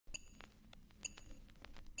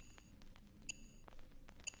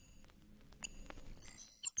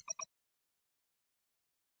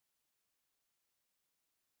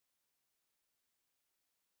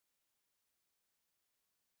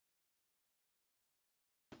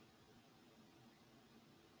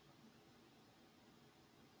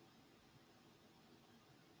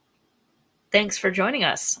Thanks for joining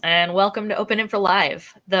us, and welcome to Open Infra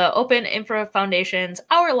Live, the Open Infra Foundation's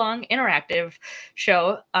hour-long interactive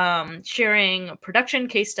show sharing production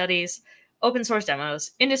case studies, open source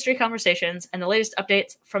demos, industry conversations, and the latest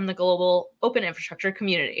updates from the global open infrastructure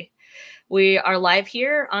community. We are live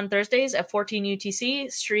here on Thursdays at 14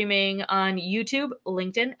 UTC, streaming on YouTube,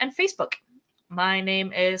 LinkedIn, and Facebook. My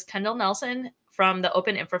name is Kendall Nelson from the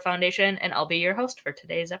Open Infra Foundation, and I'll be your host for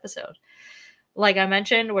today's episode. Like I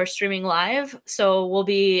mentioned, we're streaming live, so we'll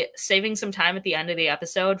be saving some time at the end of the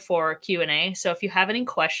episode for Q&A. So if you have any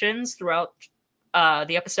questions throughout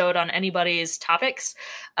the episode on anybody's topics,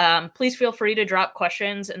 please feel free to drop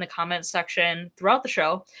questions in the comments section throughout the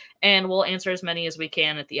show, and we'll answer as many as we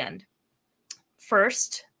can at the end.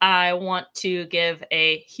 First, I want to give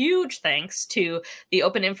a huge thanks to the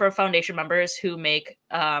Open Infra Foundation members who make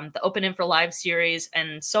the Open Infra Live series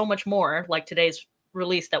and so much more, like today's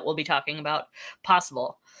release that we'll be talking about,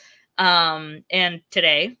 possible. And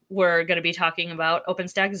today we're going to be talking about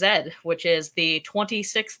OpenStack Z, which is the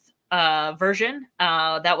 26th version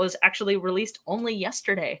that was actually released only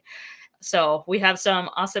yesterday. So we have some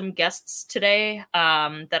awesome guests today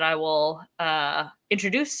that I will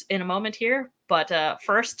introduce in a moment here. But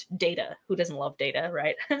first, data. Who doesn't love data,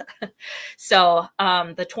 right? So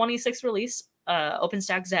the 26th release,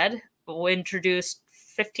 OpenStack Z, will introduce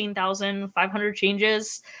 15,500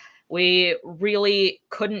 changes. We really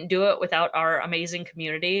couldn't do it without our amazing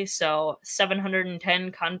community. So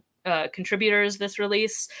 710 contributors this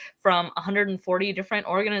release from 140 different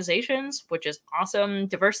organizations, which is awesome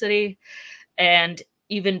diversity. And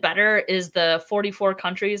even better is the 44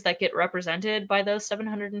 countries that get represented by those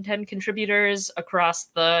 710 contributors across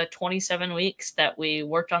the 27 weeks that we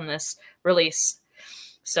worked on this release.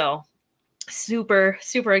 So super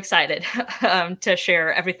excited to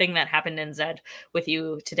share everything that happened in Z with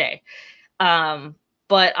you today.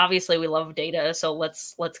 But obviously we love data, so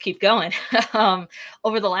let's keep going.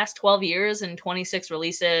 Over the last 12 years and 26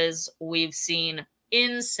 releases, we've seen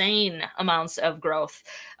insane amounts of growth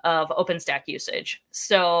of OpenStack usage.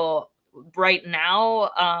 So right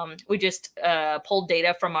now, we just pulled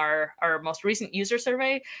data from our most recent user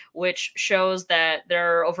survey, which shows that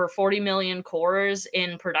there are over 40 million cores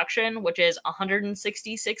in production, which is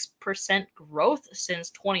 166% growth since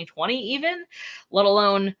 2020 even, let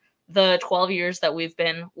alone the 12 years that we've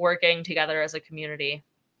been working together as a community.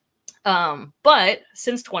 But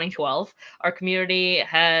since 2012, our community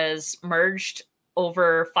has merged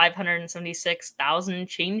over 576,000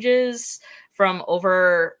 changes from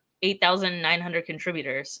over 8,900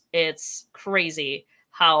 contributors. It's crazy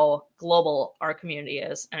how global our community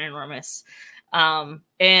is and enormous.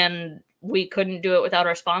 And we couldn't do it without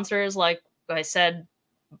our sponsors, like I said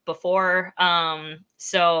before.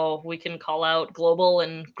 So we can call out global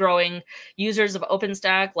and growing users of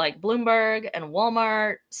OpenStack like Bloomberg and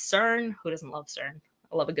Walmart, CERN. Who doesn't love CERN?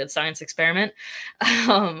 I love a good science experiment.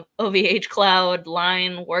 OVH Cloud,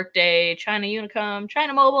 Line, Workday, China Unicom,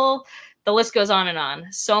 China Mobile. The list goes on and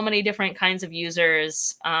on. So many different kinds of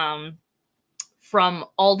users from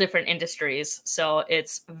all different industries. So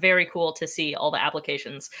it's very cool to see all the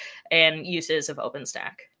applications and uses of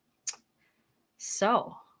OpenStack.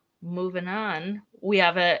 So moving on, we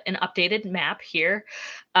have an updated map here.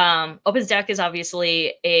 OpenStack is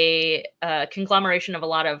obviously a conglomeration of a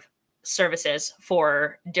lot of services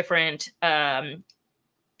for different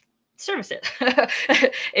services.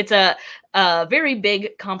 It's a very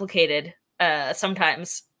big, complicated,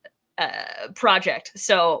 sometimes project.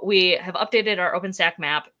 So we have updated our OpenStack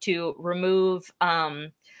map to remove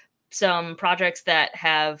some projects that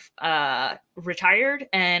have retired,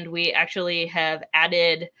 and we actually have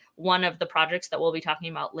added one of the projects that we'll be talking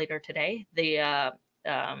about later today, the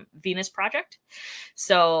Venus project.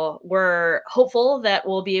 So we're hopeful that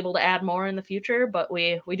we'll be able to add more in the future, but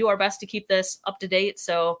we do our best to keep this up to date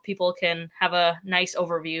so people can have a nice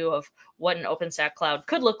overview of what an OpenStack cloud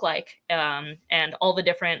could look like, and all the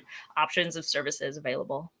different options of services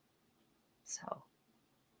available. So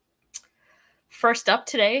first up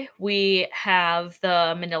today, we have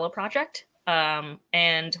the Manila project,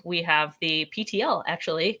 and we have the PTL,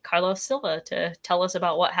 actually, Carlos Silva, to tell us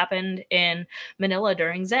about what happened in Manila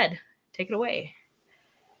during Z. Take it away.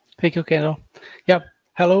 Thank you, Kendall. Yeah,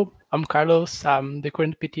 hello, I'm Carlos. I'm the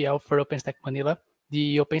current PTL for OpenStack Manila,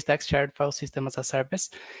 the OpenStack shared file system as a service.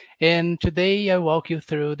 And today I walk you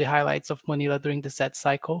through the highlights of Manila during the Z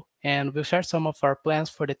cycle, and we'll share some of our plans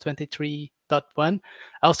for the 23.1,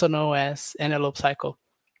 also known as Antelope cycle.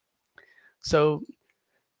 So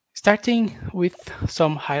starting with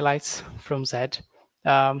some highlights from Z.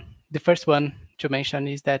 The first one, to mention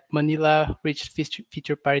is that Manila reached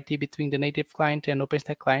feature parity between the native client and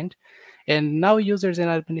OpenStack client. And now users and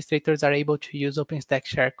administrators are able to use OpenStack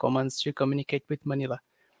share commands to communicate with Manila.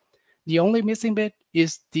 The only missing bit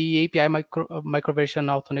is the API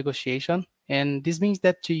microversion auto negotiation, and this means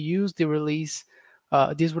that to use this release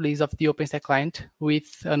of the OpenStack client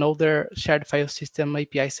with an older shared file system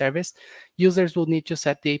API service, users will need to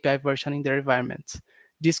set the API version in their environment.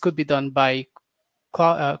 This could be done by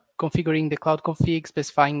configuring the cloud config,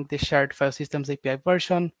 specifying the shared file systems API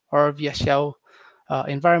version, or via shell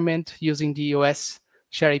environment using the OS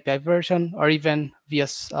share API version, or even via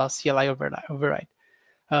CLI override.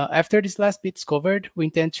 After this last bit is covered, we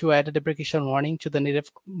intend to add a deprecation warning to the native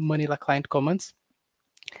Manila client commands.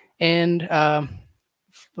 And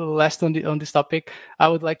last on this topic, I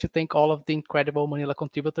would like to thank all of the incredible Manila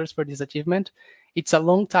contributors for this achievement. It's a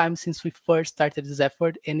long time since we first started this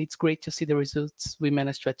effort, and it's great to see the results we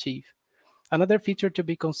managed to achieve. Another feature to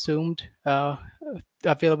be consumed,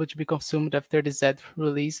 available to be consumed after the Z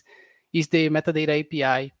release, is the metadata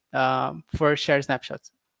API for share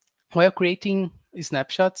snapshots. While creating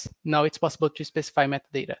snapshots, now it's possible to specify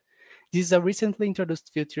metadata. This is a recently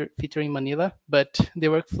introduced feature in Manila, but the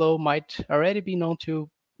workflow might already be known to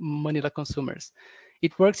Manila consumers.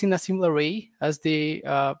 It works in a similar way as the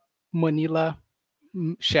Manila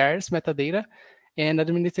shares metadata, and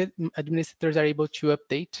administrators are able to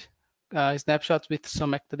update snapshots with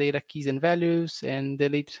some metadata keys and values, and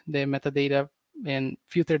delete the metadata and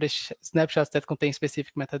filter the snapshots that contain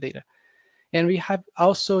specific metadata. And we have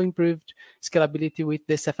also improved scalability with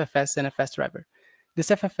this FFS and NFS driver. This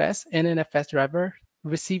FFS and NFS driver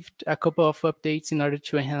received a couple of updates in order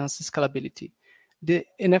to enhance scalability. The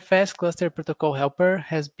NFS cluster protocol helper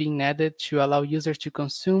has been added to allow users to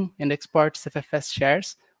consume and export FFS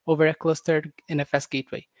shares over a clustered NFS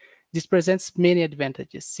gateway. This presents many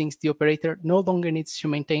advantages since the operator no longer needs to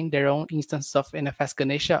maintain their own instance of NFS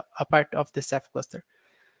Ganesha, a part of the Ceph cluster.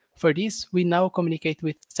 For this, we now communicate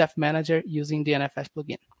with Ceph Manager using the NFS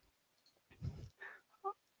plugin.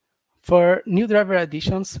 For new driver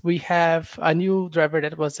additions, we have a new driver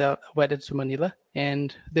that was added to Manila,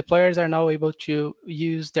 and deployers are now able to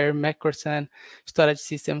use their Macrosan storage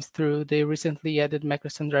systems through the recently added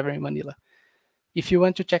Macrosan driver in Manila. If you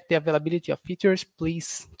want to check the availability of features,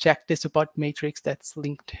 please check the support matrix that's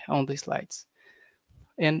linked on the slides.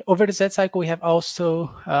 And over the Z cycle, we have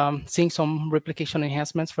also seen some replication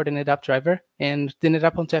enhancements for the NetApp driver. And the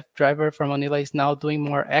NetApp OnTap driver for Manila is now doing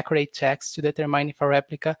more accurate checks to determine if a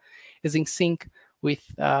replica is in sync with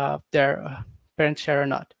their parent share or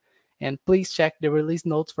not. And please check the release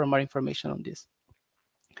notes for more information on this.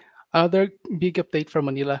 Another big update for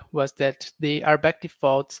Manila was that the RBAC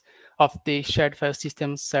defaults of the shared file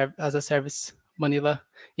system as a service Manila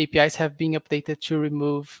APIs have been updated to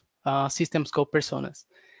remove system scope personas.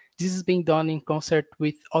 This is being done in concert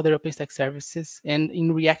with other OpenStack services and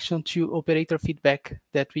in reaction to operator feedback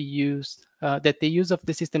that we used, that the use of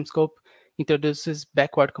the system scope introduces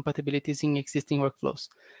backward compatibilities in existing workflows.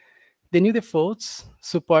 The new defaults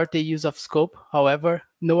support the use of scope. However,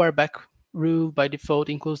 no RBAC rule by default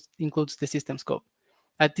includes the system scope.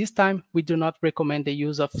 At this time, we do not recommend the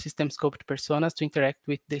use of system scoped personas to interact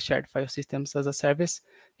with the shared file systems as a service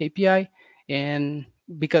API, and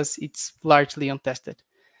because it's largely untested.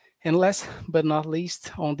 And last but not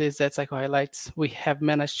least, on the Z cycle highlights, we have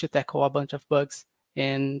managed to tackle a bunch of bugs,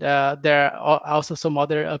 and there are also some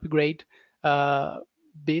other upgrade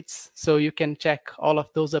bits, so you can check all of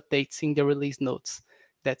those updates in the release notes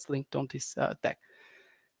that's linked on this tag.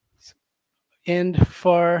 And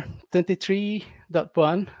for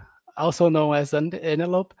 23.1, also known as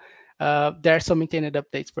Antelope, there are some intended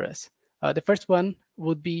updates for us. The first one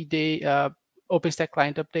would be the OpenStack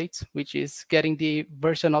client updates, which is getting the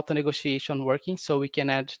version auto negotiation working so we can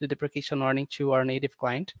add the deprecation warning to our native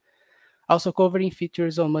client. Also covering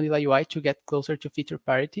features on Manila UI to get closer to feature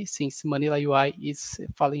parity, since Manila UI is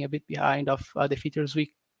falling a bit behind of the features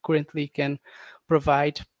we currently can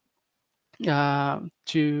provide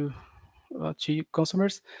to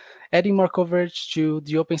consumers. Adding more coverage to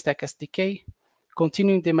the OpenStack SDK,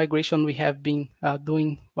 continuing the migration we have been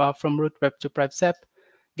doing from root web to PrivSep,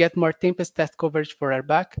 get more Tempest test coverage for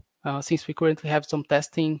RBAC, since we currently have some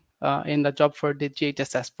testing in the job for the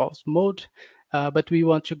GHSS false mode, but we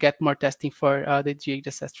want to get more testing for the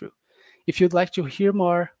GHSS true. If you'd like to hear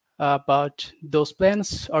more about those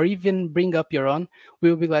plans or even bring up your own, we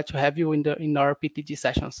will be glad to have you in our PTG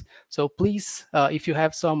sessions. So please, if you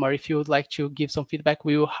have some, or if you would like to give some feedback,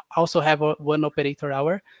 we will also have one operator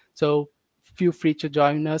hour. So feel free to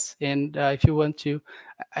join us, and if you want to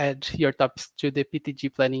add your topics to the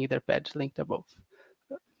PTG planning etherpad linked above.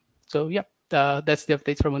 So yeah, that's the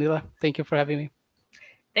updates from Manila. Thank you for having me.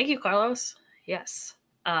 Thank you, Carlos. Yes.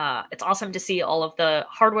 It's awesome to see all of the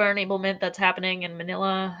hardware enablement that's happening in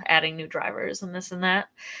Manila, adding new drivers and this and that.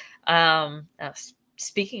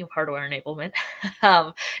 Speaking of hardware enablement,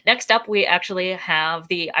 next up, we actually have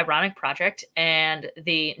the Ironic project and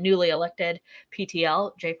the newly elected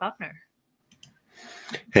PTL, Jay Faulkner.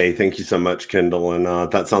 Hey, thank you so much, Kendall. And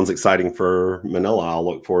that sounds exciting for Manila. I'll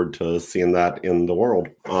look forward to seeing that in the world.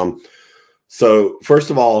 So first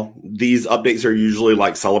of all, these updates are usually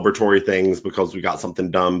like celebratory things because we got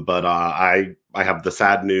something done. But I have the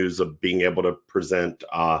sad news of being able to present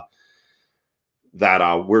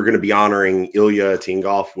that we're going to be honoring Ilya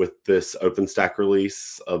Tingoff with this OpenStack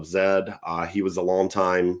release of Zed. He was a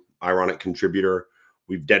longtime Ironic contributor.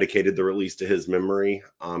 We've dedicated the release to his memory.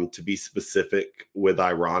 To be specific with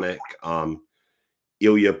Ironic,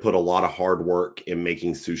 Ilya put a lot of hard work in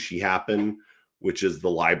making Sushi happen, which is the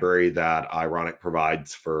library that Ironic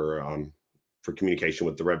provides for communication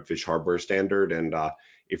with the Redfish hardware standard. And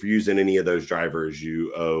if you're using any of those drivers,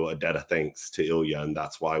 you owe a debt of thanks to Ilya, and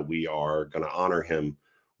that's why we are going to honor him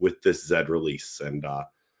with this Zed release. And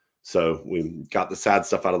so we got the sad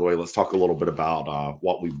stuff out of the way. Let's talk a little bit about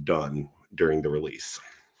what we've done during the release.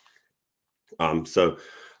 So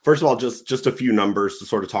first of all, just a few numbers to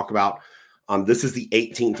sort of talk about. This is the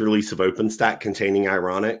 18th release of OpenStack containing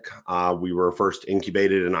Ironic. We were first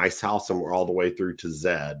incubated in Icehouse, and we're all the way through to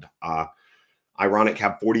Zed. Ironic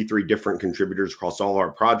have 43 different contributors across all our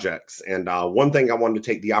projects. And one thing I wanted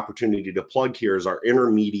to take the opportunity to plug here is our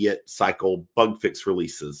intermediate cycle bug fix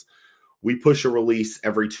releases. We push a release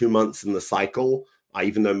every 2 months in the cycle,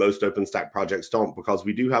 even though most OpenStack projects don't, because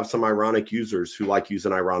we do have some Ironic users who like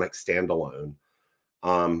using Ironic standalone,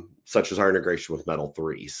 such as our integration with Metal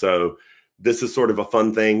 3. So this is sort of a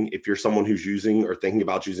fun thing. If you're someone who's using or thinking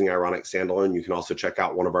about using Ironic standalone, you can also check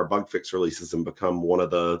out one of our bug fix releases and become one of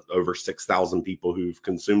the over 6,000 people who've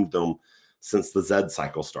consumed them since the Zed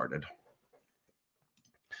cycle started.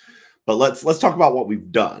 But let's talk about what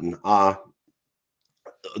we've done.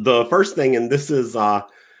 The first thing, and this is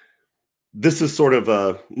sort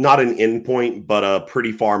of not an endpoint, but a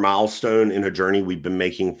pretty far milestone in a journey we've been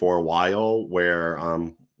making for a while, where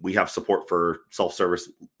we have support for self-service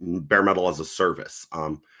bare metal as a service.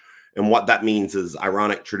 And what that means is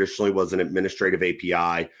Ironic traditionally was an administrative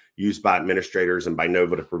API used by administrators and by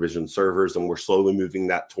Nova to provision servers. And we're slowly moving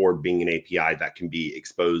that toward being an API that can be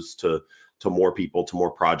exposed to more people, to more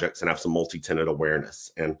projects, and have some multi-tenant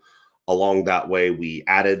awareness. And along that way, we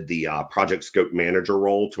added the project scope manager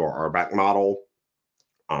role to our RBAC model.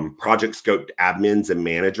 Project scope admins and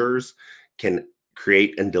managers can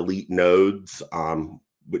create and delete nodes,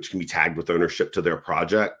 which can be tagged with ownership to their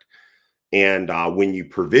project. And when you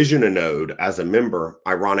provision a node as a member,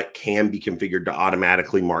 Ironic can be configured to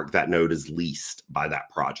automatically mark that node as leased by that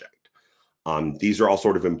project. These are all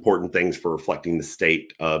sort of important things for reflecting the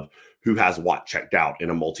state of who has what checked out in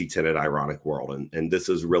a multi-tenant Ironic world. And this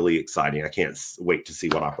is really exciting. I can't wait to see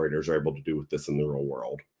what operators are able to do with this in the real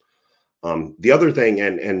world. The other thing,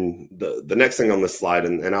 and the next thing on this slide,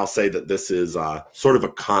 and I'll say that this is sort of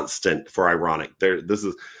a constant for Ironic.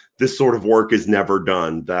 This sort of work is never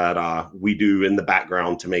done that we do in the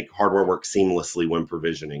background to make hardware work seamlessly when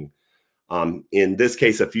provisioning. In this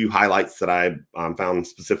case, a few highlights that I found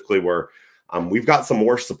specifically were we've got some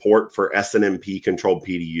more support for SNMP controlled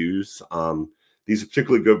PDUs. These are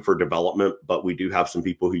particularly good for development, but we do have some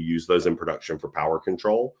people who use those in production for power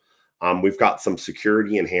control. We've got some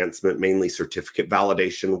security enhancement, mainly certificate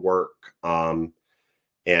validation work, and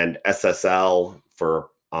SSL for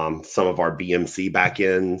some of our BMC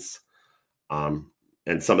backends.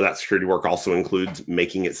 And some of that security work also includes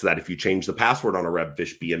making it so that if you change the password on a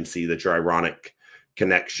Redfish BMC, that your Ironic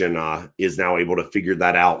connection is now able to figure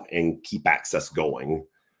that out and keep access going.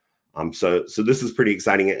 So this is pretty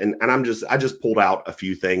exciting. And I just pulled out a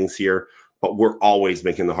few things here, but we're always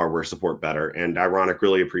making the hardware support better. And Ironic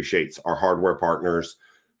really appreciates our hardware partners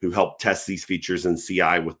who help test these features in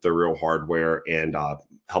CI with the real hardware and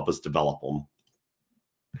help us develop them.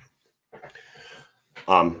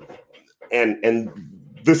 And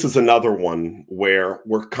this is another one where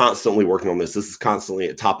we're constantly working on this. This is constantly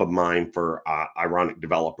at top of mind for Ironic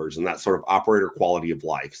developers, and that's sort of operator quality of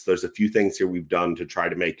life. So there's a few things here we've done to try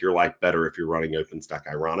to make your life better if you're running OpenStack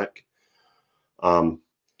Ironic.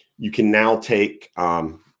 You can now take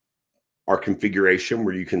our configuration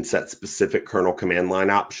where you can set specific kernel command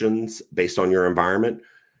line options based on your environment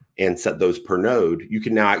and set those per node. You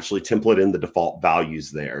can now actually template in the default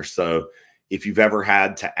values there. So if you've ever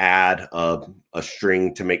had to add a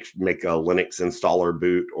string to make a Linux installer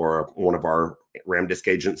boot or one of our RAM disk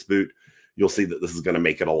agents boot, you'll see that this is going to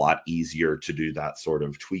make it a lot easier to do that sort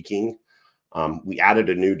of tweaking. We added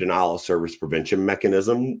a new denial of service prevention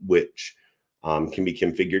mechanism, which can be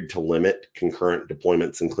configured to limit concurrent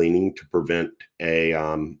deployments and cleaning to prevent a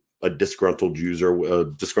disgruntled user,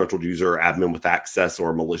 admin with access, or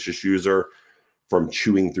a malicious user from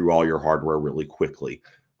chewing through all your hardware really quickly.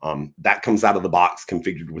 That comes out of the box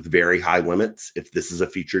configured with very high limits. If this is a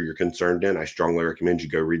feature you're concerned in, I strongly recommend you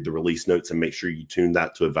go read the release notes and make sure you tune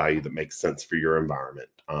that to a value that makes sense for your environment.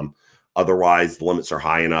 Otherwise, the limits are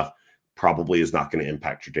high enough, probably is not going to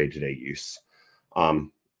impact your day-to-day use.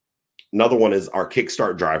 Another one is our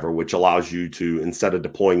Kickstart driver, which allows you to, instead of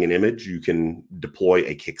deploying an image, you can deploy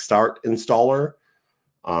a Kickstart installer.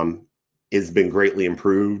 It's been greatly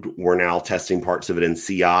improved. We're now testing parts of it in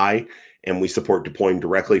CI, and we support deploying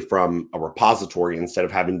directly from a repository instead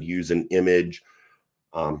of having to use an image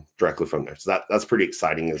directly from there. So that's pretty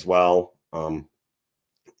exciting as well.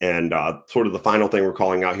 And sort of the final thing we're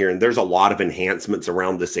calling out here, and there's a lot of enhancements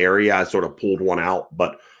around this area. I sort of pulled one out,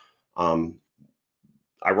 but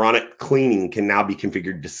ironic cleaning can now be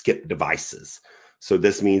configured to skip devices. So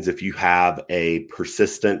this means if you have a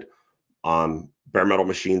persistent bare metal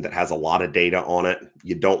machine that has a lot of data on it,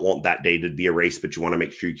 you don't want that data to be erased, but you want to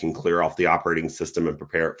make sure you can clear off the operating system and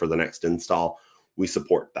prepare it for the next install. We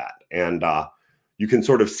support that. And you can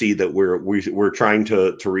sort of see that we're trying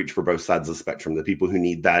to reach for both sides of the spectrum, the people who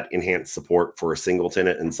need that enhanced support for a single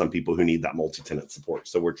tenant and some people who need that multi-tenant support.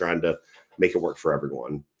 So we're trying to make it work for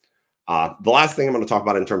everyone. The last thing I'm going to talk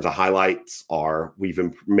about in terms of highlights are we've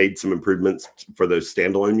made some improvements for those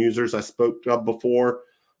standalone users I spoke of before.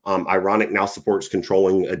 Ironic now supports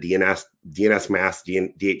controlling a DNS mask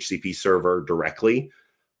DHCP server directly.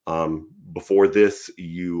 Before this,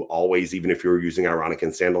 you always, even if you were using Ironic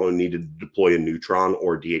and standalone, needed to deploy a Neutron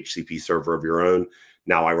or DHCP server of your own.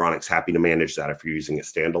 Now Ironic's happy to manage that if you're using it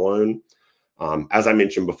standalone. As I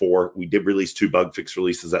mentioned before, we did release 2 bug fix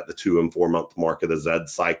releases at the 2 and 4 month mark of the Z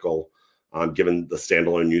cycle, giving the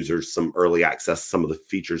standalone users some early access to some of the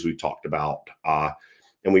features we talked about.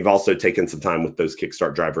 And we've also taken some time with those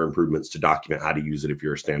Kickstart driver improvements to document how to use it if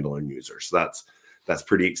you're a standalone user. So that's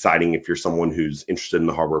pretty exciting if you're someone who's interested in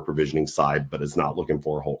the hardware provisioning side, but is not looking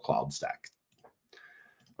for a whole cloud stack.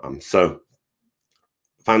 So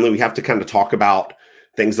finally, we have to kind of talk about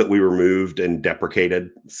things that we removed and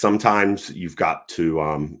deprecated. Sometimes you've got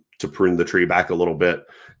to prune the tree back a little bit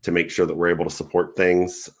to make sure that we're able to support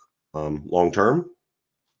things long term.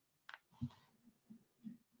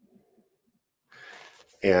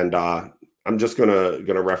 And I'm just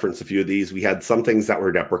gonna reference a few of these. We had some things that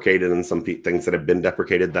were deprecated and some things that have been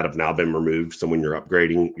deprecated that have now been removed. So when you're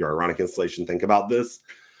upgrading your Ironic installation, think about this.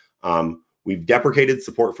 We've deprecated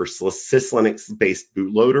support for syslinux-based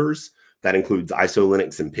bootloaders. That includes ISO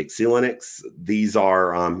Linux and Pixie Linux. These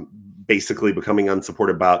are basically becoming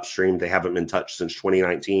unsupported by upstream. They haven't been touched since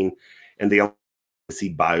 2019, and they only see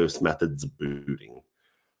BIOS methods of booting.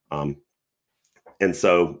 And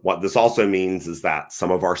so what this also means is that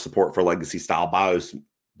some of our support for legacy style BIOS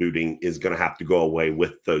booting is going to have to go away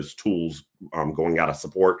with those tools going out of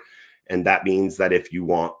support. And that means that if you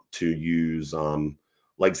want to use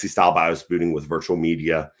legacy style BIOS booting with virtual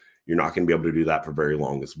media, you're not going to be able to do that for very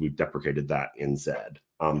long, as we've deprecated that in Z.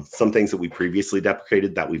 Some things that we previously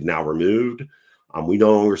deprecated that we've now removed. We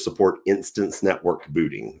no longer support instance network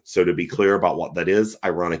booting. So to be clear about what that is,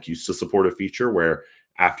 Ironic used to support a feature where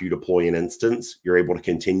after you deploy an instance, you're able to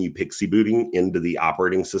continue Pixie booting into the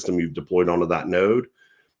operating system you've deployed onto that node.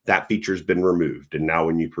 That feature's been removed. And now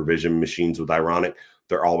when you provision machines with Ironic,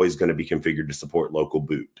 they're always going to be configured to support local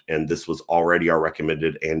boot. And this was already our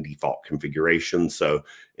recommended and default configuration. So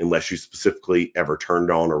unless you specifically ever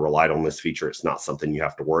turned on or relied on this feature, it's not something you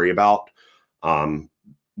have to worry about.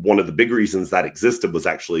 One of the big reasons that existed was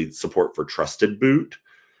actually support for trusted boot.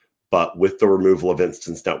 But with the removal of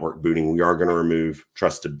instance network booting, we are going to remove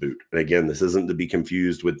trusted boot. And again, this isn't to be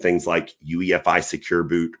confused with things like UEFI secure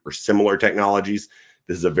boot or similar technologies.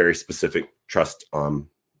 This is a very specific trusted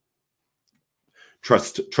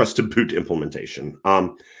boot implementation.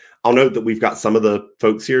 I'll note that we've got some of the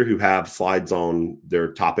folks here who have slides on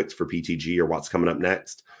their topics for PTG or what's coming up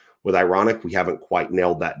next. With Ironic, we haven't quite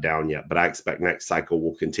nailed that down yet, but I expect next cycle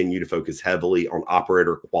we'll continue to focus heavily on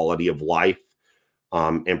operator quality of life,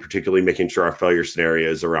 and particularly making sure our failure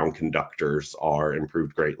scenarios around conductors are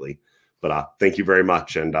improved greatly. But thank you very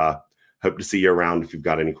much, and hope to see you around if you've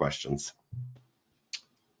got any questions.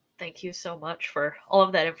 Thank you so much for all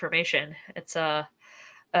of that information. It's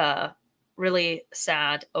really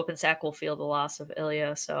sad. OpenStack will feel the loss of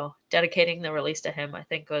Ilya, so dedicating the release to him, I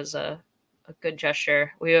think, was a good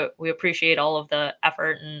gesture. We appreciate all of the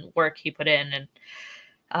effort and work he put in, and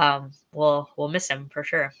We'll miss him for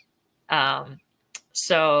sure.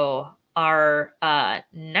 So our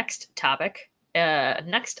next topic,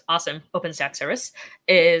 next awesome OpenStack service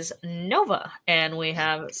is Nova, and we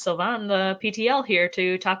have Sylvain, the PTL, here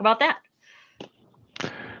to talk about that.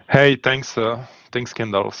 Hey, thanks,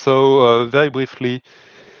 Kendall. So very briefly,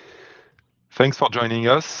 thanks for joining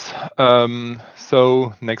us.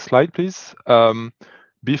 So next slide, please.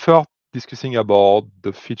 Before discussing about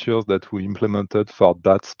the features that we implemented for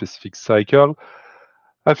that specific cycle,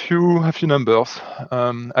 a few numbers.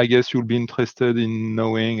 I guess you'll be interested in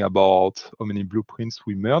knowing about how many blueprints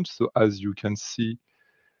we merged. So as you can see,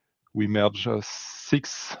 we merged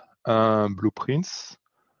 6 blueprints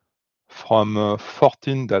from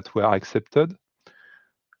 14 that were accepted.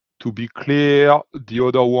 To be clear, the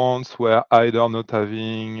other ones were either not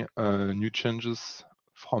having new changes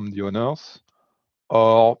from the owners,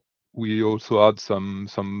 or we also had some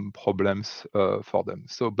problems for them.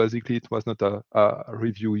 So basically, it was not a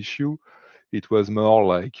review issue. It was more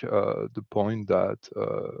like the point that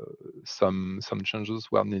some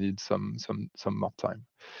changes were needed some more time.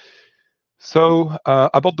 So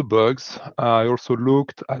about the bugs, I also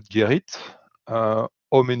looked at Gerrit, how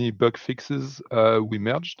many bug fixes we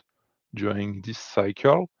merged during this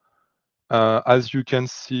cycle. As you can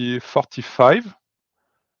see, 45.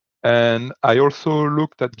 And I also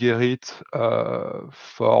looked at Gerrit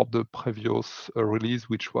for the previous release,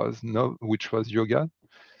 which was Yoga.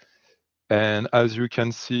 And as you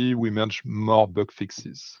can see, we merged more bug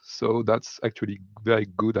fixes. So that's actually very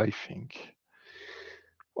good, I think.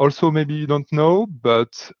 Also, maybe you don't know,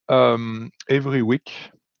 but every week,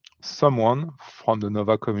 someone from the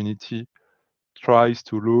Nova community tries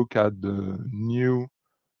to look at the new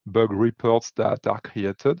bug reports that are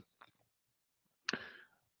created.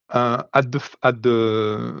 At the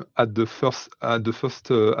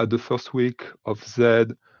first week of Z,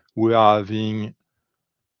 we are having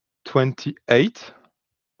 28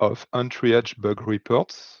 of entry-edge bug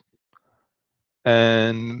reports,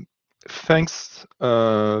 and thanks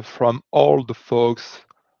from all the folks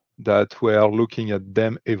that were looking at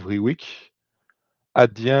them every week,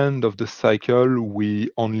 at the end of the cycle, we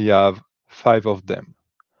only have 5 of them.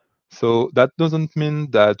 So that doesn't mean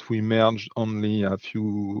that we merged only a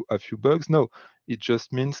few bugs. No, it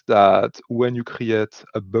just means that when you create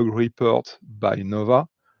a bug report by Nova,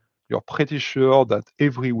 you're pretty sure that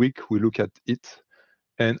every week we look at it,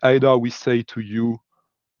 and either we say to you,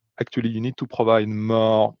 actually, you need to provide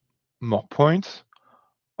more points,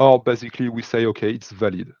 or basically we say, okay, it's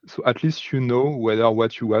valid. So at least you know whether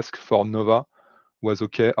what you ask for Nova was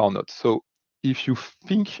okay or not. So if you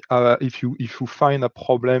think, if you find a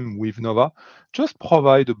problem with Nova, just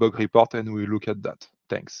provide a bug report and we'll look at that.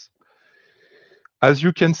 Thanks. As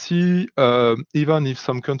you can see, even if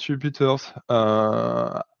some contributors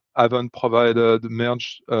haven't provided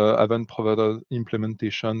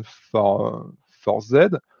implementation for Z,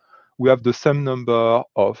 we have the same number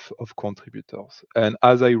of contributors. And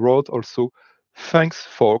as I wrote also, thanks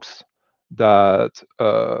folks that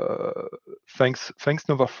thanks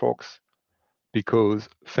Nova folks, because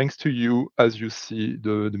thanks to you, as you see,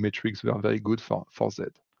 the metrics were very good for Z.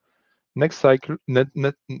 Next cycle,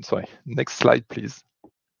 next slide, please.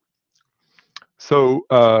 So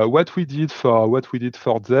what we did for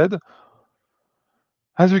Z,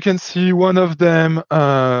 as you can see, one of them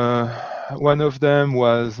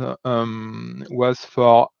was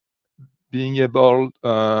for being able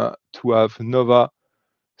to have Nova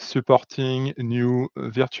supporting new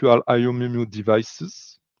virtual IOMMU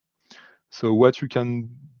devices. So what you can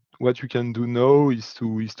do now is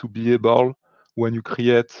to be able, when you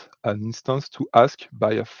create an instance, to ask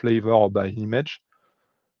by a flavor or by image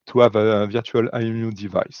to have a virtual IOMMU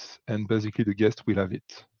device, and basically the guest will have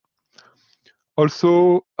it.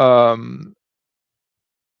 Also,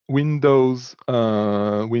 Windows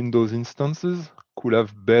instances could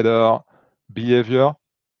have better behavior,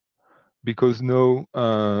 because now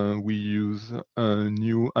we use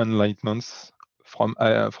new enlightenments from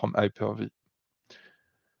Hyper-V.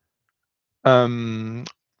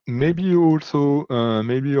 Maybe you also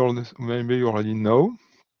maybe you already know,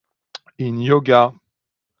 in Yoga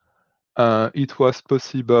it was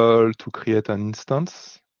possible to create an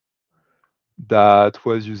instance that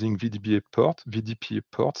was using VDPA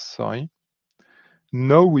ports. Sorry.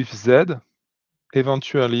 Now with Z,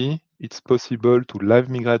 eventually it's possible to live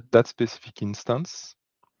migrate that specific instance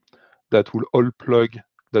that will outplug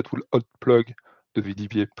the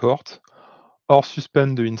VDPA port, or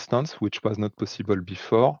suspend the instance, which was not possible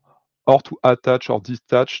before, or to attach or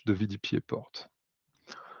detach the VDPA port.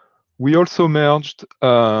 We also merged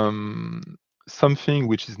something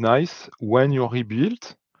which is nice. When you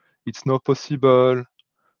rebuild it's not possible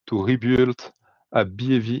to rebuild a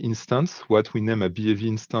BAV instance. What we name a BAV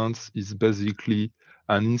instance is basically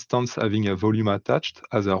an instance having a volume attached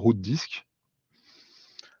as a root disk.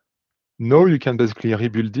 Now you can basically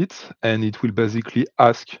rebuild it, and it will basically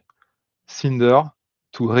ask Cinder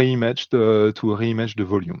to reimage the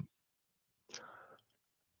volume.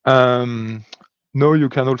 Now you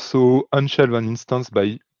can also unshelve an instance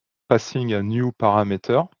by passing a new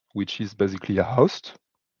parameter, which is basically a host.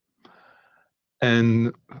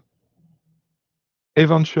 And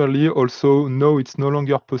eventually also, now it's no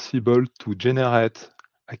longer possible to generate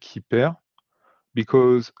a key pair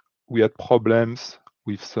because we had problems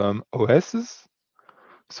with some OSs.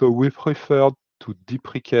 So we preferred to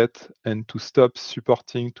deprecate and to stop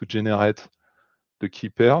supporting to generate the key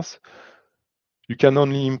pairs. You can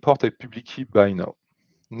only import a public key by now.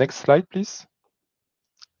 Next slide, please.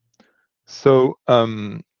 So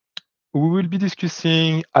we will be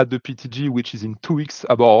discussing at the PTG, which is in 2 weeks,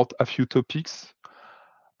 about a few topics.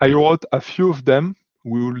 I wrote a few of them.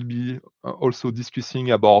 We will be also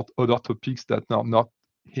discussing about other topics that are not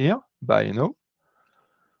here by now.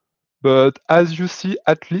 But as you see,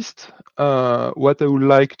 at least what I would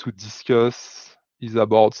like to discuss is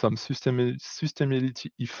about some sustainability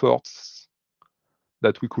efforts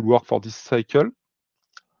that we could work for this cycle.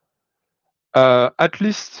 At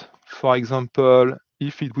least, for example,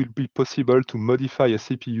 if it will be possible to modify a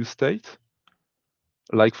CPU state,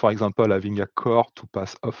 like for example, having a core to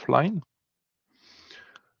pass offline.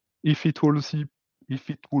 If it will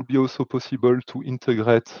be also possible to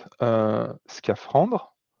integrate Scaphandre.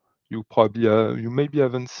 You maybe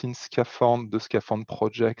haven't seen Scaphandre, the Scaphandre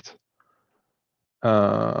project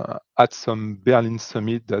at some Berlin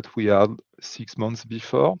summit that we had 6 months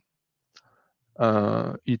before.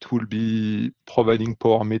 It will be providing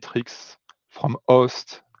power metrics from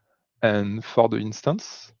host and for the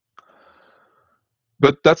instance.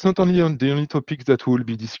 But that's not only the only topic that we will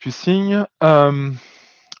be discussing.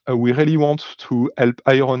 We really want to help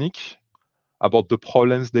Ironic about the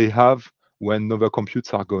problems they have when Nova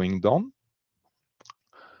computes are going down.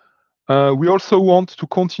 We also want to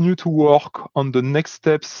continue to work on the next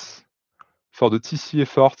steps for the TC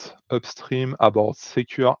effort upstream about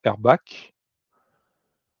secure airbag.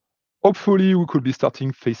 Hopefully, we could be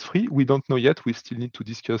starting phase 3. We don't know yet. We still need to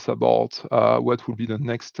discuss about what will be the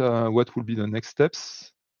next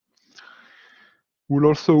steps. We'll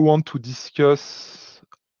also want to discuss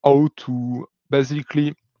how to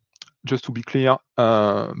basically, just to be clear,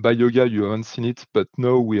 by Yoga, you haven't seen it, but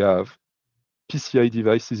now we have PCI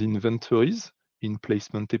devices inventories in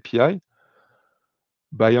placement API.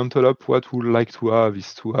 By Antelope, what we would like to have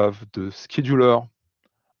is to have the scheduler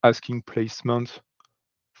asking placement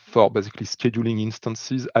for basically scheduling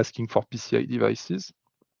instances, asking for PCI devices.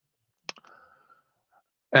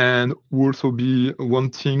 And we'll also be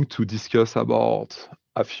wanting to discuss about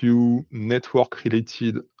a few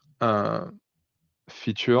network-related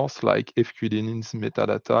features like FQDNs,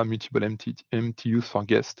 metadata, mutable MTUs for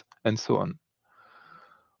guest, and so on.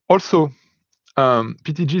 Also,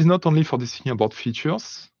 PTG is not only for discussing about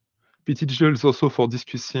features. PTG is also for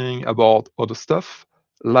discussing about other stuff.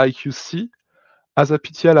 Like you see, as a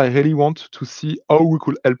PTL, I really want to see how we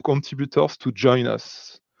could help contributors to join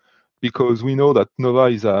us, because we know that Nova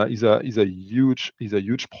is a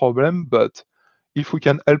huge problem. But if we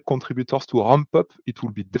can help contributors to ramp up, it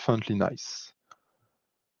will be definitely nice.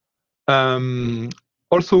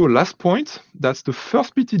 Also, last point, that's the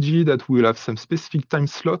first PTG that will have some specific time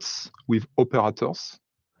slots with operators.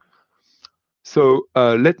 So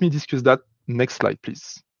let me discuss that. Next slide,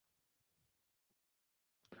 please.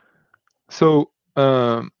 So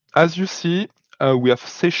as you see, we have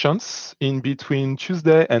sessions in between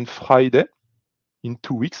Tuesday and Friday in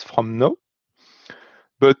 2 weeks from now.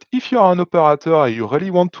 But if you are an operator and you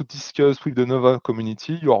really want to discuss with the Nova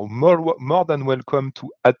community, you are more than welcome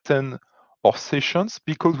to attend our sessions,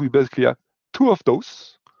 because we basically have 2 of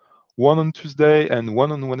those, one on Tuesday and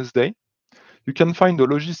one on Wednesday. You can find the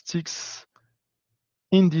logistics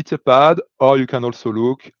in the Etherpad, or you can also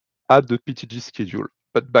look at the PTG schedule.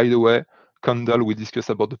 But by the way, Kendall will discuss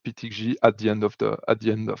about the PTG at the end of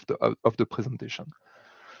the presentation.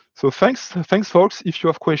 So thanks folks. If you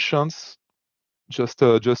have questions, just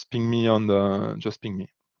ping me ping me.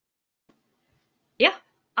 Yeah,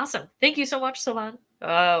 awesome. Thank you so much, Sylvain.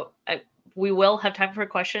 We will have time for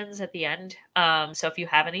questions at the end. So if you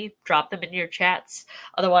have any, drop them in your chats.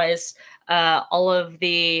 Otherwise, all of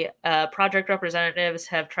the project representatives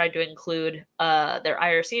have tried to include their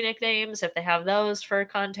IRC nicknames if they have those for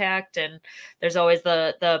contact. And there's always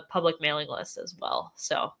the public mailing list as well.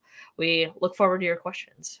 So we look forward to your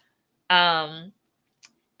questions.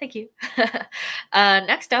 Thank you.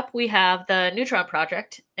 Next up, we have the Neutron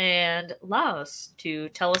project, and Laos to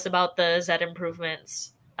tell us about the Z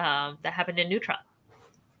improvements that happened in Neutron.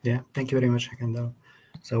 Yeah, thank you very much, Kendall.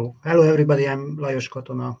 So, hello everybody. I'm Lajos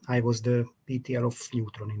Katona. I was the PTL of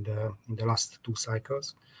Neutron in the last 2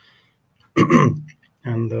 cycles.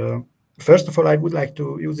 And first of all, I would like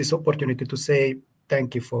to use this opportunity to say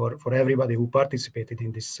thank you for everybody who participated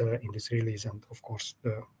in this release, and of course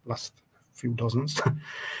the last few dozens.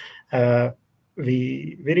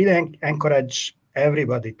 We really encourage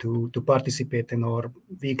everybody to participate in our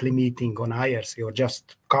weekly meeting on IRC, or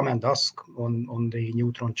just come and ask on the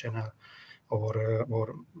Neutron channel,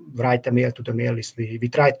 or write a mail to the mail list. We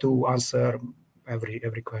try to answer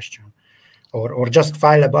every question, or just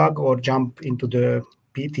file a bug, or jump into the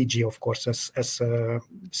PTG, of course, as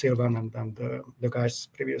Sylvan and the guys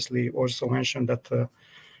previously also mentioned, that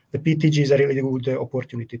the PTG is a really good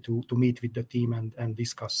opportunity to meet with the team and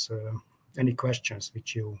discuss any questions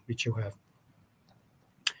which you have.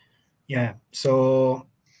 Yeah, so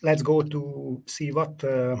let's go to see what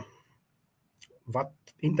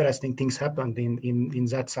interesting things happened in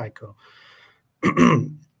that cycle.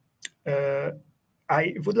 I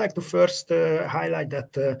would like to first highlight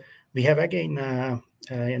that we have again a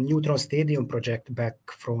Neutron Stadium project back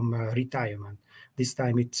from retirement. This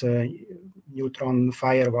time it's Neutron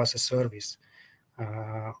Firewall as a Service.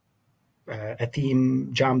 A team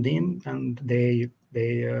jumped in, and they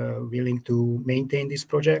willing to maintain this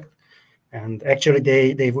project. And actually,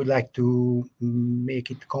 they would like to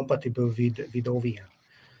make it compatible with OVN.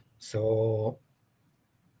 So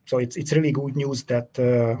it's really good news that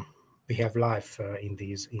we have life in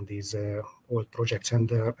these old projects, and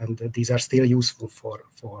these are still useful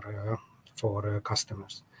for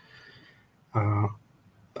customers.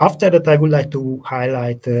 After that, I would like to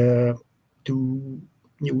highlight 2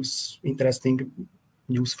 interesting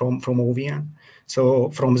news from OVN. So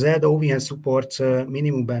from Z, OVN supports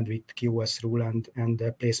minimum bandwidth QoS rule and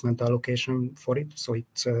placement allocation for it. So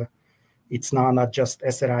it's now not just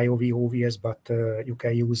SRIOV OVS, but you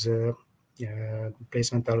can use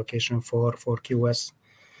placement allocation for QoS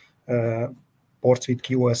ports with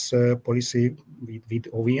QoS policy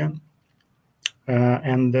with OVN.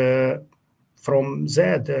 And from Z,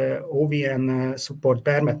 OVN support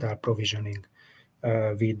bare metal provisioning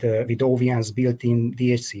with OVN's built-in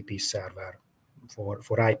DHCP server for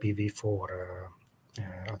IPv4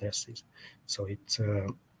 addresses. So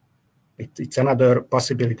it's another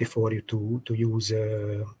possibility for you to use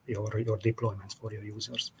your deployments for your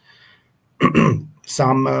users.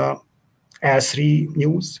 Some L3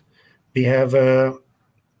 news. We have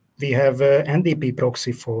NDP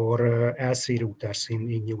proxy for L3 routers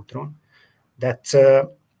in Neutron. That's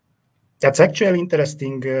actually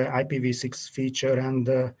interesting IPv6 feature, and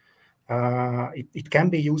it can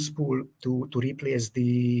be useful to replace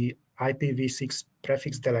the IPv6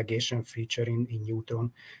 prefix delegation feature in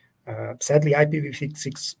Neutron. Sadly,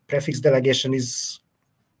 IPv6 prefix delegation is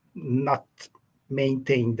not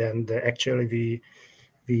maintained, and actually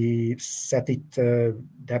we set it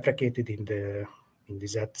deprecated in the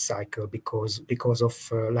Z cycle because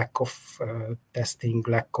of lack of testing,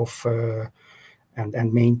 lack of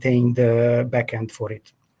and maintain the backend for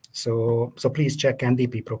it. So please check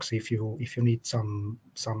NDP proxy if you need some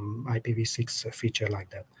IPv6 feature like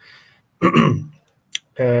that.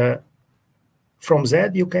 From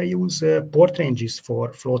Z, you can use port ranges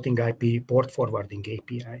for floating IP port forwarding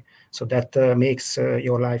API. So that makes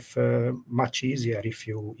your life much easier if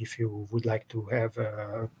you would like to have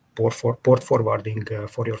port forwarding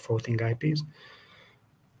for your floating IPs.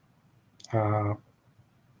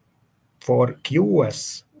 For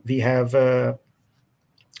QoS, we have a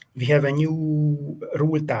new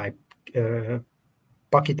rule type,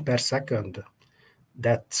 packet per second.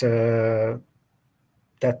 That's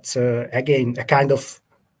again a kind of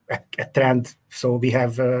a trend. So we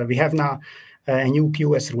have now a new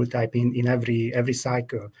QoS rule type in every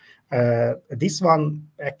cycle. This one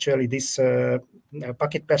actually, this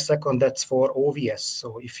packet per second, that's for OVS.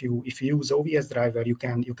 So if you use OVS driver, you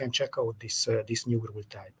can check out this new rule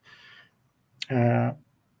type.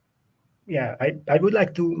 Yeah, I would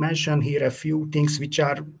like to mention here a few things which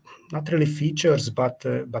are not really features, but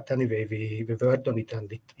anyway, we worked on it, and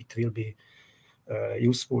it will be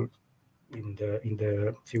useful in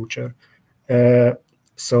the future.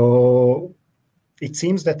 So it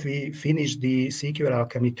seems that we finished the CQL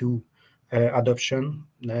Alchemy 2 adoption,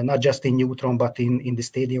 not just in Neutron, but in the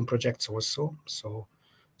Stadium projects also. So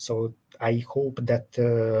I hope that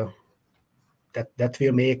that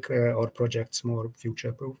will make our projects more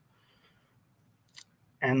future-proof.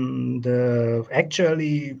 And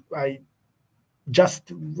actually,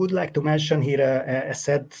 just would like to mention here a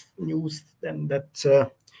sad news, and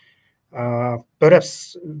that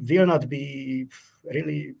perhaps will not be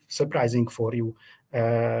really surprising for you,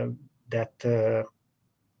 that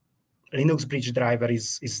Linux bridge driver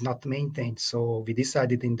is not maintained. So we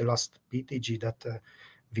decided in the last PTG that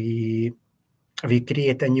we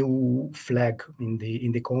create a new flag in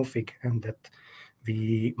the config, and that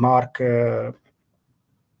we mark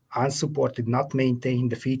unsupported, not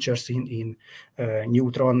maintained features in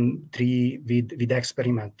Neutron 3 with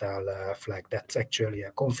experimental flag. That's actually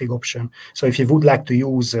a config option. So if you would like to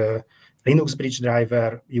use Linux bridge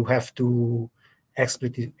driver, you have to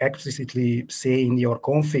explicitly say in your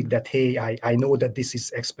config that, hey, I know that this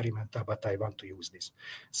is experimental, but I want to use this.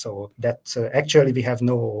 So that actually we have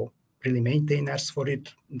no really maintainers for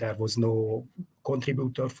it. There was no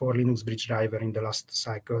contributor for Linux bridge driver in the last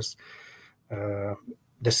cycles.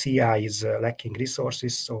 The CI is lacking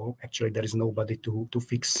resources, so actually there is nobody to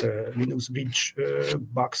fix Linux bridge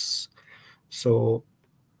bugs. So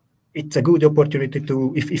it's a good opportunity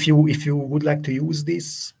to, if you would like to use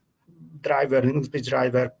this driver, Linux bridge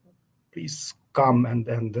driver, please come,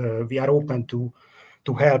 and we are open to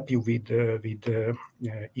help you with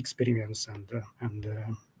experience and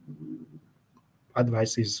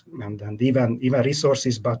advices and even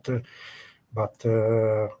resources, but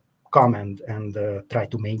come and try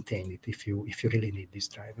to maintain it if you really need this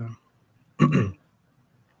driver.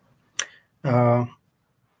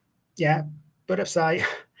 Yeah, perhaps I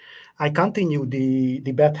continue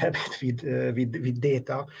the bad habit with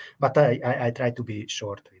data, but I try to be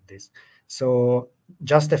short with this. So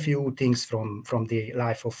just a few things from the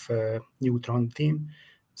life of Neutron team.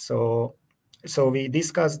 So we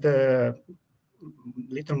discussed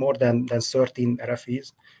little more than 13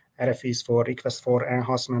 RFEs for request for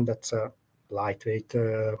enhancement. That's a lightweight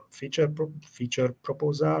feature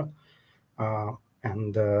proposal,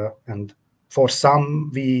 and for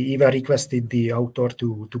some we even requested the author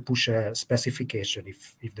to push a specification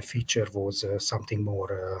if the feature was something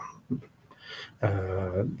more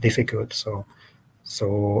difficult.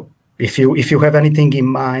 So if you have anything in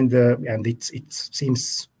mind and it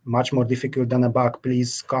seems much more difficult than a bug,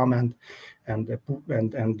 please come and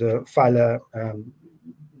file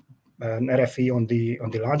an RFE on the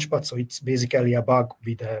launchpad. So it's basically a bug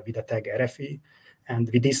with a tag RFE, and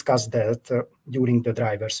we discussed that during the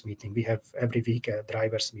drivers meeting. We have every week a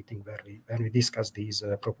drivers meeting where we discuss these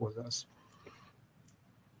proposals.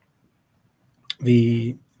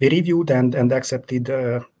 We reviewed and accepted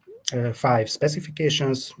 5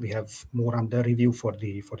 specifications. We have more under review for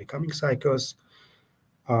the coming cycles.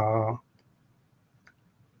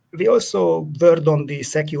 We also worked on the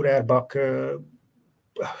secure airbag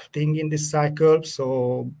thing in this cycle.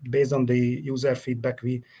 So based on the user feedback,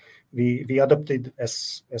 we adopted,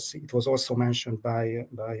 as it was also mentioned by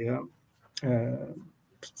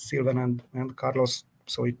Sylvan and Carlos.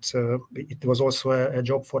 So it was also a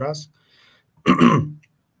job for us.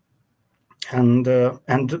 And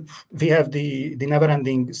we have the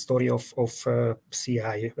never-ending story of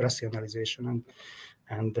CI rationalization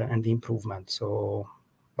and improvement. So,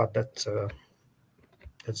 but that's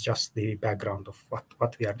just the background of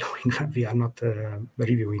what we are doing. We are not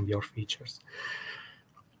reviewing your features.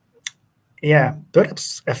 Yeah,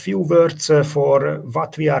 perhaps a few words for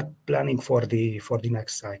what we are planning for the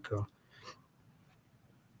next cycle.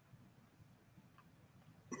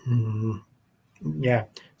 Yeah,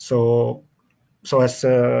 so as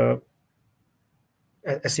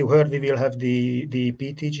you heard, we will have the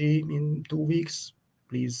PTG in 2 weeks.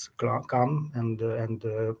 Please come and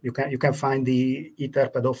you can find the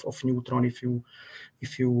etherpad of Neutron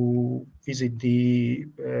if you visit the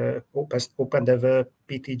OpenDev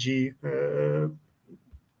PTG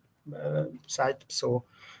site. So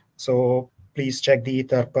please check the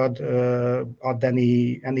etherpad, add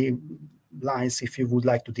any lines if you would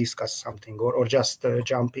like to discuss something, or just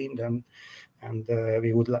jump in and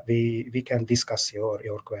we can discuss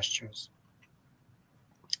your questions.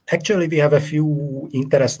 Actually, we have a few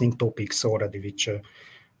interesting topics already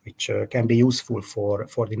which can be useful for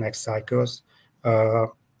the next cycles.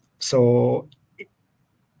 So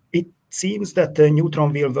it seems that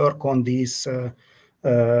Neutron will work on this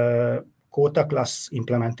quota class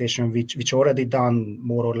implementation, which already done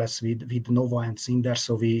more or less with Nova and Cinder.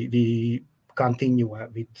 So we continue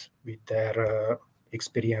with their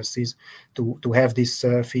experiences to have this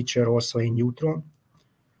feature also in Neutron.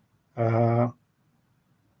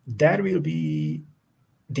 There will be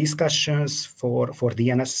discussions for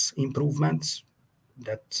DNS improvements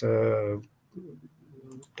that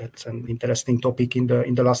that's an interesting topic in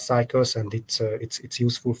the last cycles, and it's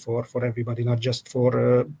useful for everybody, not just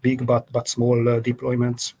for big but small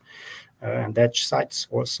deployments and edge sites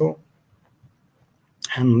also.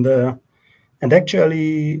 And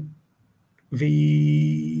actually,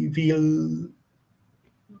 we will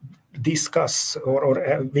discuss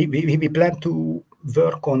or we plan to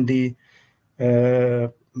work on the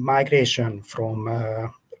migration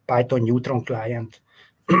from Python Neutron client.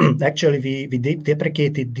 Actually, we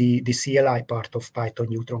deprecated the CLI part of Python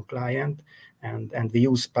Neutron client, and we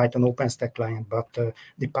use Python OpenStack client, but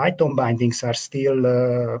the Python bindings are still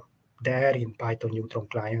there in Python Neutron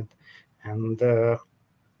client, and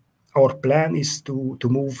our plan is to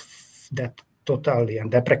move that totally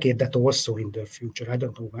and deprecate that also in the future. I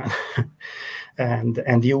don't know when.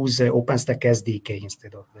 and use OpenStack SDK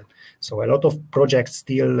instead of that. So a lot of projects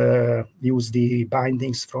still use the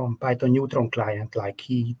bindings from Python Neutron client like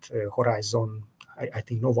Heat, Horizon, I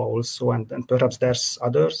think Nova also, and perhaps there's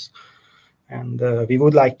others. And we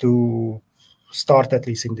would like to start, at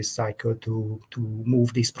least in this cycle, to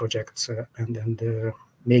move these projects and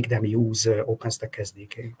make them use OpenStack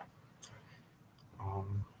SDK.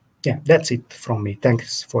 Yeah, that's it from me.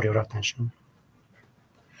 Thanks for your attention.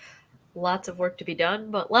 Lots of work to be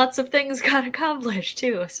done, but lots of things got accomplished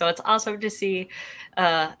too. So it's awesome to see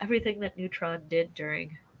everything that Neutron did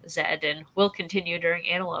during Zed and will continue during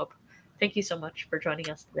Antelope. Thank you so much for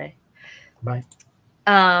joining us today. Bye.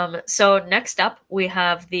 So next up, we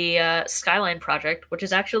have the Skyline project, which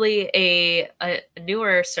is actually a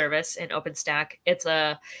newer service in OpenStack. It's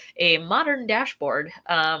a modern dashboard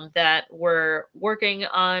that we're working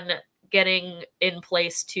on getting in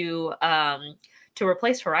place to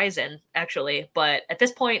replace Horizon, actually. But at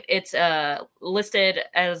this point, it's listed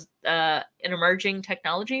as an emerging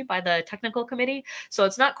technology by the technical committee. So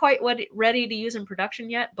it's not quite ready to use in production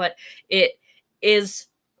yet, but it is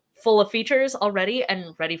full of features already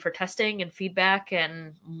and ready for testing and feedback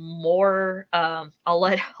and more. I'll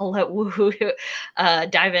let Woohoo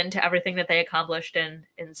dive into everything that they accomplished in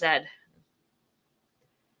Zed.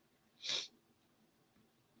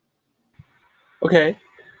 Okay.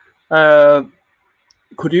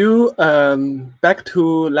 Could you back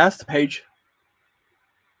to last page?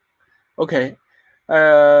 Okay.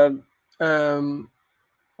 I'm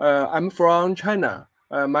from China.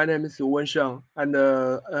 My name is Wensheng, and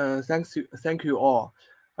thank you all.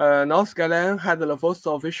 Now Skyline had the first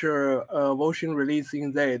official version release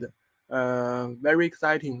in Zed. Very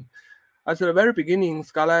exciting. At the very beginning,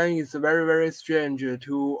 Skyline is very strange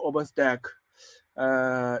to OpenStack.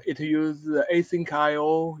 It uses async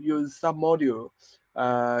I/O, use submodule,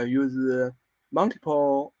 use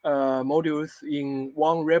multiple modules in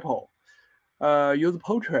one repo, use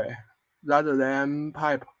Poetry rather than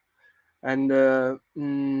pipe. And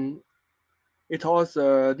it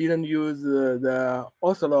also didn't use the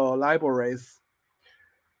Oslo libraries.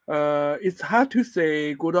 It's hard to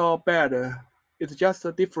say good or bad. It's just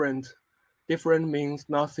different. Different means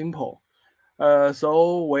not simple.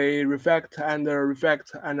 So we reflect, and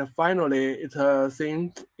finally it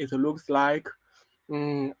seems it looks like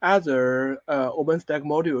other OpenStack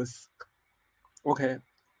modules. Okay,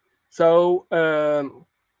 so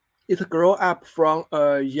it grew up from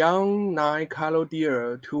a young 9-color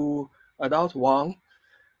deer to adult one.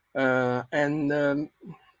 And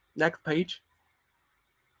next page.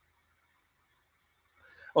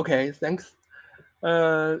 Okay, thanks.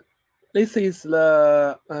 This is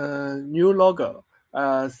the new logo.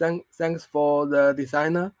 Thanks for the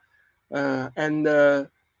designer. And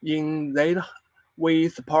in that, we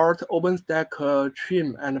support OpenStack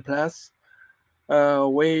trim and plus.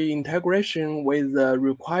 We integration with the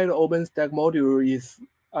required OpenStack module is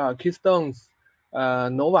Keystones,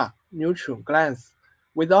 Nova, Neutron, Glance.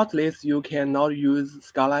 Without this, you cannot use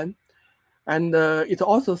Skyline. And it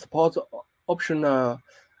also supports optional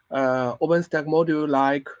OpenStack module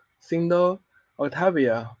like Cinder,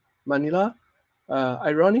 Octavia, Manila,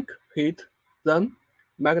 Ironic, Heat, Zen,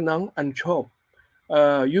 Magnon, and Chop.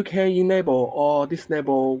 You can enable or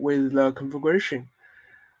disable with the configuration.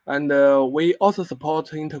 And we also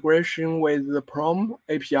support integration with the Prom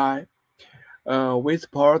API. We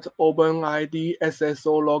support OpenID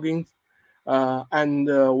SSO logins, and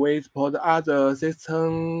we support other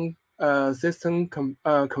system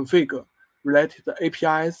config related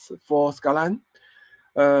APIs for Skyline.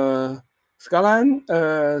 Skyline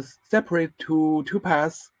separate to two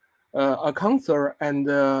paths, a console and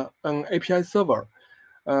an API server.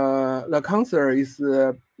 The console is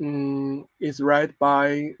read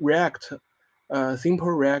by React,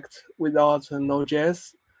 simple React without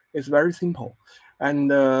Node.js. It's very simple. and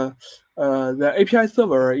the API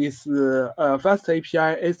server is fast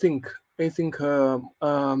API async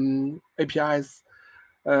APIs,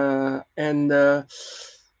 and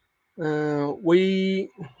we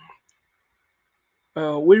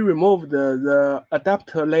removed the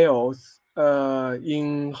adapter layers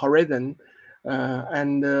in Horizon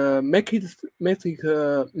and make it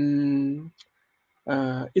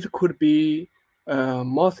it could be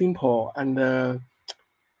more simple and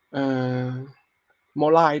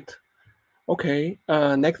more light. Okay,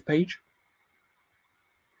 next page.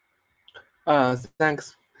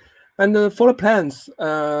 Thanks. And for the plans,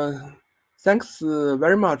 thanks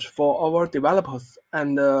very much for our developers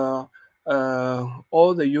and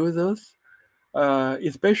all the users.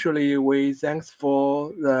 Especially we thanks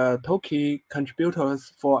for the Toki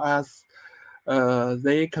contributors for us.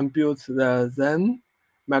 They compute the Zen,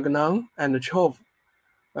 Magnon, and Chove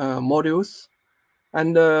modules.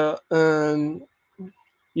 And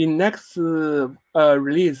in next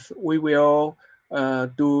release, we will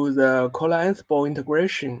do the Cola Ansible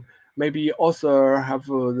integration. Maybe also have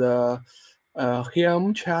the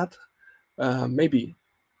Helm chat. Maybe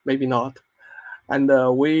not. And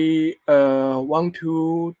we want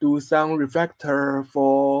to do some refactor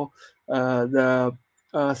for the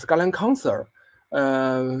Skyline console.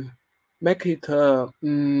 Make it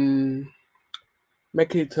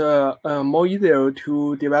more easier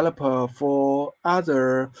to develop for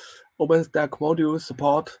other OpenStack module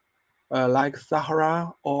support like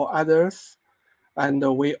Sahara or others. And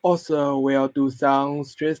we also will do some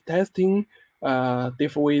stress testing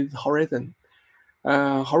with Horizon.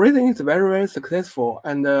 Horizon is very, very successful,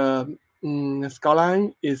 and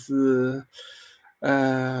Skyline is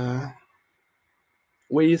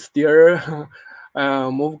we still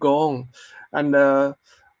move on, and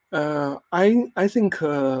I think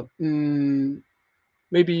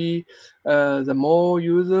maybe the more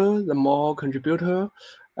user, the more contributor,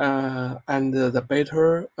 and the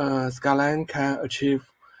better Skyline can achieve.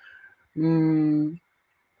 And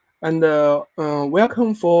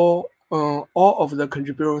welcome for all of the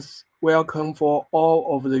contributors. Welcome for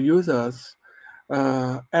all of the users.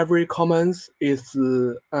 Every comments is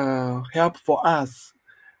help for us.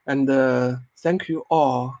 And thank you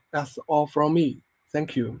all. That's all from me.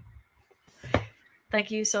 Thank you.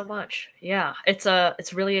 Thank you so much. Yeah,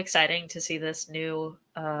 it's really exciting to see this new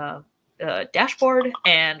dashboard,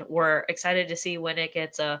 and we're excited to see when it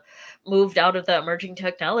gets moved out of the emerging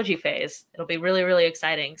technology phase. It'll be really, really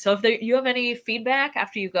exciting. So if you have any feedback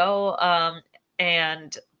after you go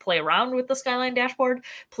and play around with the Skyline dashboard,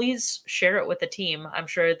 please share it with the team. I'm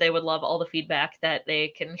sure they would love all the feedback that they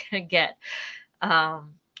can get.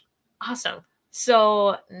 Awesome.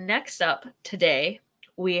 So next up today,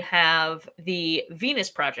 we have the Venus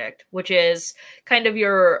project, which is kind of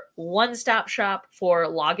your one-stop shop for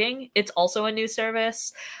logging. It's also a new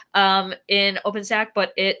service in OpenStack,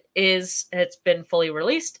 but it's been fully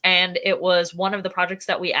released, and it was one of the projects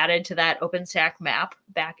that we added to that OpenStack map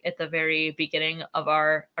back at the very beginning of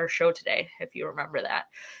our show today, if you remember that.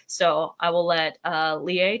 So I will let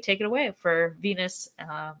Lie take it away for Venus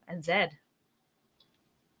and Zed.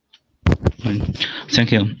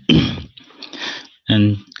 Thank you.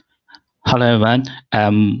 And hello everyone,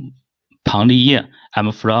 I'm Pang Liye.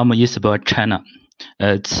 I'm from Eastbourne, China.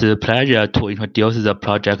 It's a pleasure to introduce the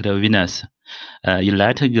project Venus. You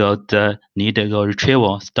let go the need the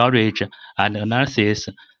retrieval, storage, and analysis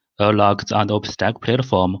of logs on the OpenStack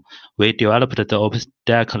platform. We developed the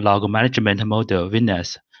OpenStack log management model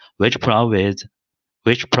Venus, which provides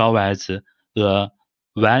a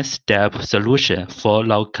one-step solution for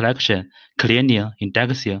log collection, cleaning,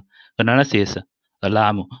 indexing, analysis,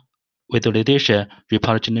 alarm, visualization,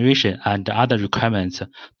 report generation, and other requirements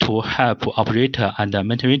to help operator and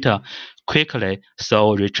maintainer quickly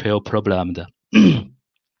solve retrieval problems.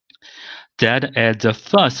 That is the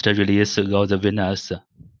first release of the Venus.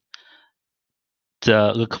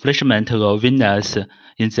 The accomplishment of Venus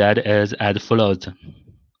in that is as follows.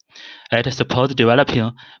 It supports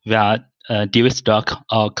developing via DB-stock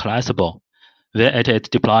or collapsible. When it is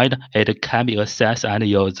deployed, it can be accessed and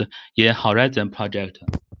used in Horizon project.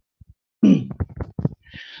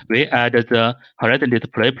 We added the Horizon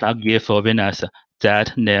display plugin for Venus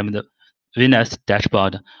that named Venus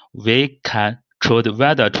Dashboard. We can choose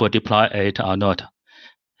whether to deploy it or not.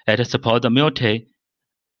 It supports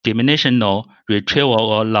multi-dimensional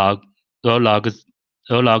retrieval or logs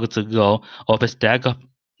go OpenStack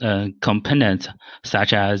components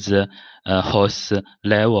such as host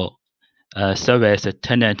level, service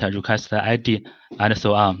tenant request ID, and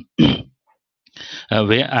so on.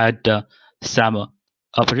 We add some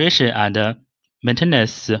operation and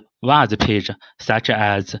maintenance was page, such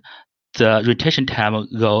as the rotation time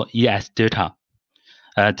row ES data.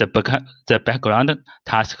 The background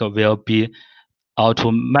task will be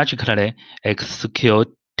automatically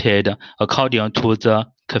executed according to the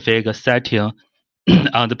config setting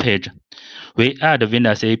on the page. We add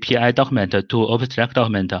Venus API document to OpenStack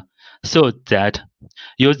document so that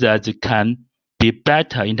users can be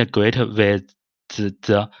better integrated with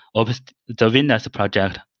the Venus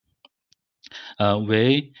project.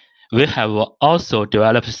 We have also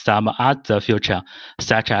developed some other features,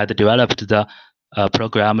 such as developed the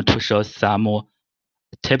program to show some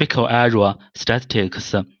typical error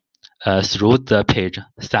statistics through the page,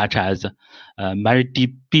 such as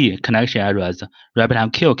MariaDB connection errors,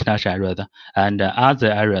 RabbitMQ connection errors, and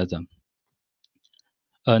other errors.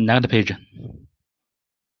 Next page.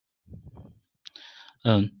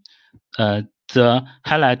 The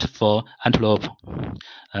highlight for Antelope.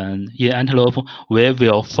 In Antelope, we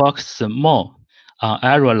will focus more on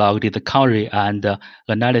error log discovery and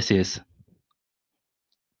analysis.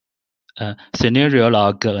 Scenario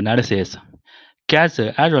log analysis. Get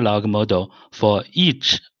the error log model for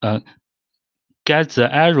each. Get the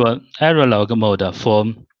error log model for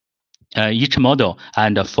each model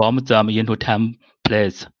and form them into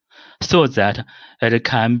templates, so that it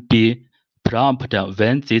can be prompted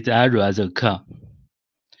when these errors occur.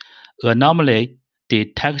 Anomaly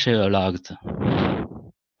detection logs.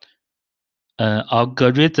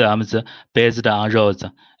 Algorithms based on rows,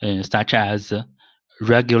 such as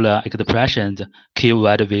regular expressions,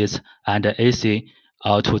 keyword width, and AC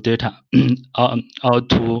automata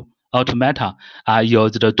are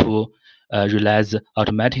used to realize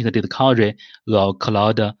automatic discovery of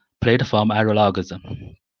cloud platform error logs.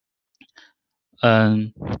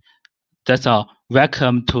 That's all.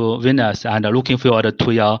 Welcome to Venus, and looking forward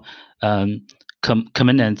to your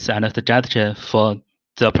comments and suggestions for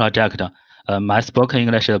the project. My spoken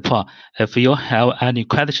English is poor. If you have any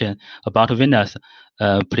question about Venus,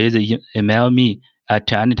 please email me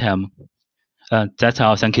at any time. That's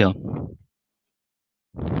all. Thank you.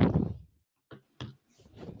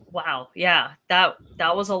 Wow, yeah, that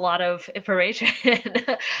was a lot of information.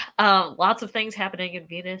 Lots of things happening in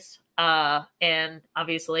Venus. And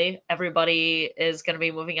obviously everybody is going to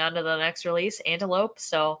be moving on to the next release, Antelope.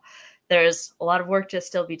 So there's a lot of work to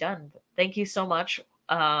still be done. But thank you so much,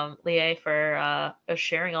 Lie, for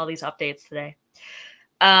sharing all these updates today.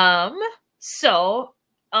 So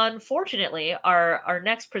unfortunately, our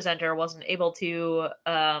next presenter wasn't able to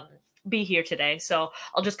be here today. So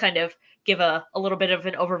I'll just kind of give a little bit of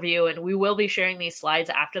an overview, and we will be sharing these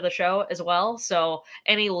slides after the show as well. So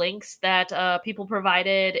any links that people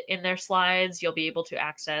provided in their slides, you'll be able to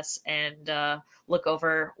access and look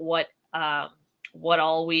over what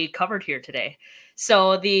all we covered here today.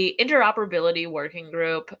 So the interoperability working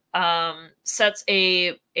group sets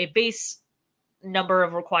a base number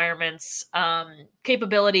of requirements,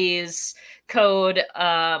 capabilities, code,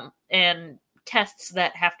 and tests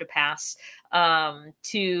that have to pass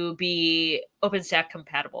to be OpenStack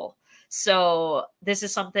compatible. So this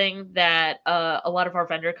is something that a lot of our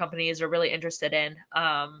vendor companies are really interested in.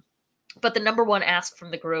 But the number one ask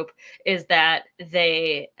from the group is that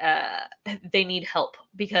they need help,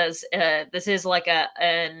 because this is like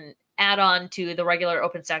an add-on to the regular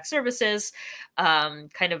OpenStack services,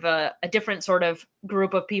 kind of a different sort of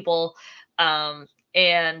group of people,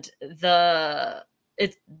 and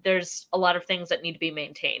there's a lot of things that need to be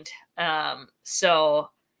maintained. So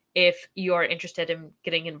if you're interested in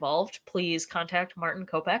getting involved, please contact Martin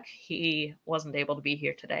Kopek. He wasn't able to be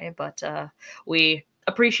here today, but we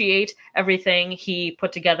appreciate everything he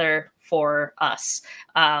put together for us.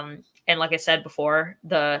 And like I said before,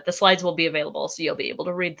 the slides will be available, so you'll be able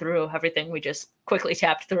to read through everything we just quickly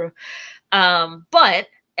tapped through. But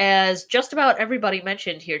as just about everybody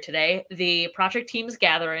mentioned here today, the project teams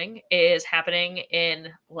gathering is happening in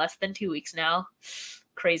less than 2 weeks now.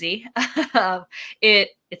 Crazy.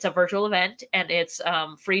 It's a virtual event, and it's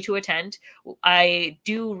free to attend. I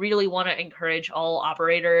do really want to encourage all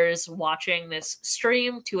operators watching this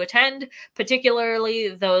stream to attend, particularly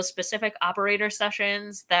those specific operator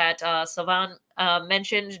sessions that Sylvain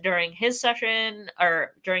mentioned during his session,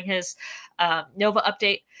 or during his Nova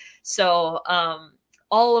update. So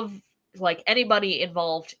all of, like, anybody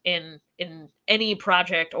involved in any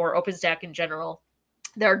project or OpenStack in general,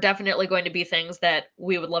 there are definitely going to be things that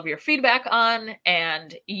we would love your feedback on,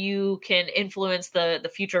 and you can influence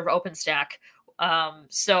the future of OpenStack.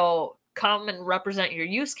 So come and represent your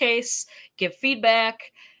use case, give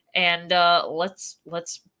feedback, and let's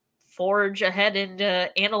forge ahead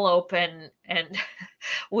into Antelope, and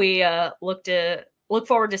we look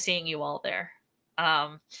forward to seeing you all there.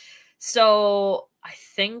 So I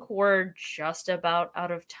think we're just about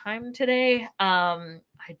out of time today.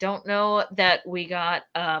 I don't know that we got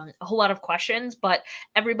a whole lot of questions, but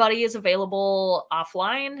everybody is available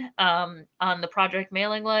offline on the project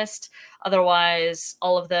mailing list. Otherwise,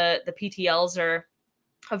 all of the PTLs are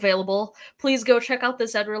available. Please go check out the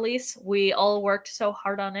Zed release. We all worked so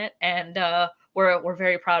hard on it, and we're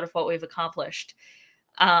very proud of what we've accomplished.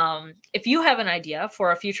 If you have an idea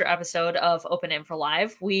for a future episode of Open Infra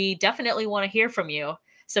Live, we definitely want to hear from you.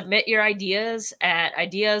 Submit your ideas at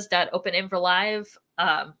ideas.openinfralive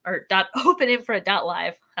or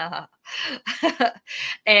 .openinfra.live.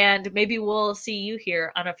 And maybe we'll see you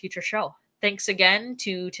here on a future show. Thanks again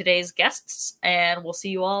to today's guests, and we'll see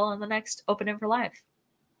you all on the next Open Infra Live.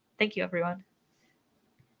 Thank you, everyone.